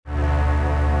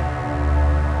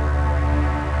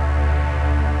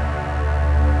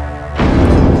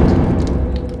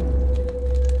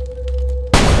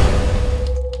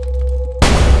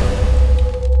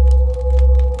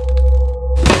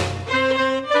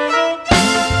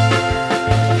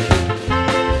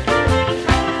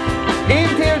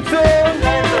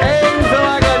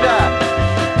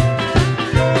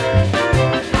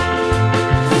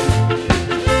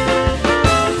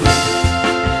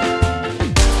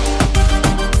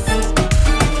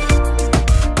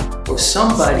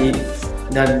somebody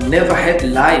that never had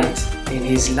light in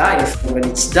his life when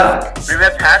it's dark. We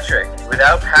met Patrick.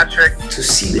 Without Patrick, to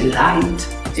see the light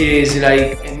is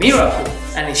like a miracle,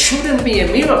 and it shouldn't be a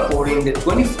miracle in the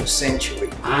 21st century.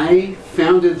 I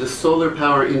founded the solar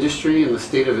power industry in the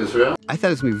state of Israel. I thought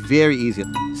it was going to be very easy.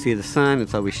 See the sun,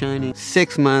 it's always shining.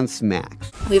 6 months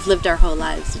max. We've lived our whole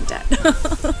lives in debt.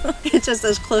 It's just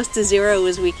as close to zero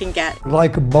as we can get.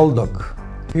 Like a bulldog.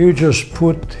 You just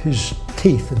put his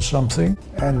teeth in something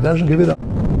and doesn't give it up.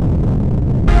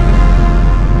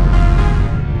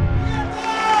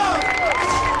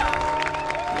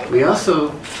 We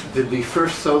also did the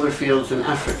first solar fields in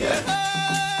Africa.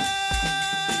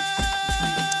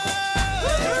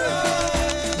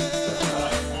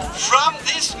 From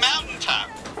this mountaintop,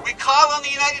 we call on the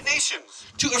United Nations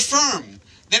to affirm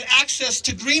that access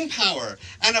to green power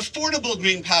and affordable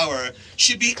green power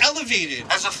should be elevated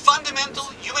as a fundamental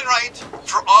human right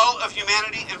for all of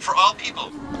humanity and for all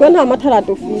people. During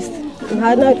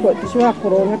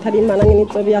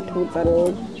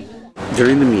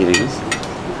the meetings,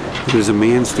 there's a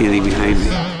man standing behind me.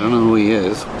 I don't know who he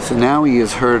is. So now he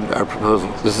has heard our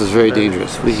proposal. This is very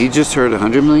dangerous. He just heard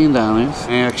 $100 million.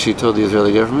 I actually told the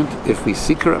Israeli government, if we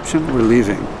see corruption, we're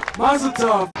leaving. Mazel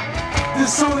tov.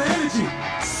 This solar energy.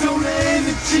 Solar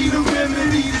energy, the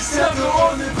remedy to sever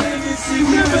all the dependency.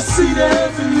 We never see the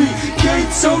heavenly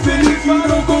gates open. If I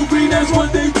don't go green, that's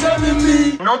what they telling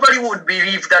me. nobody would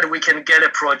believe that we can get a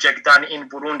project done in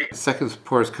Burundi. Second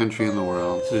poorest country in the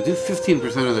world. So to do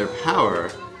 15% of their power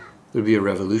would be a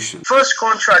revolution. First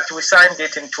contract, we signed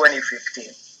it in 2015.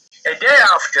 A day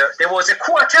after, there was a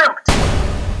coup attempt.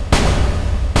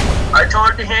 I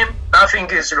told him, nothing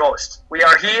is lost. We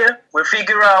are here, we'll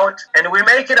figure out, and we'll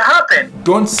make it happen.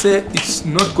 Don't say it's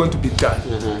not going to be done.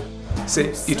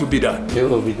 Say it will be done. It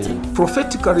will be done.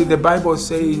 Prophetically, the Bible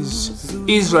says,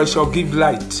 Israel shall give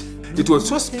light. It was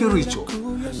so spiritual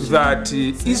that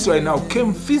Israel now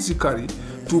came physically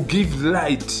to give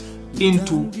light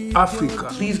into Africa.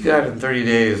 Please God, in 30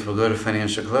 days we'll go to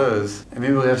financial close and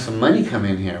maybe we'll have some money come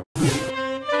in here.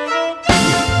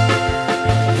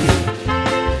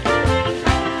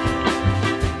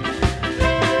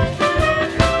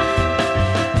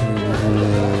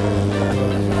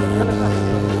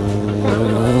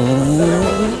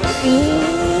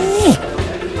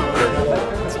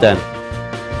 It's done.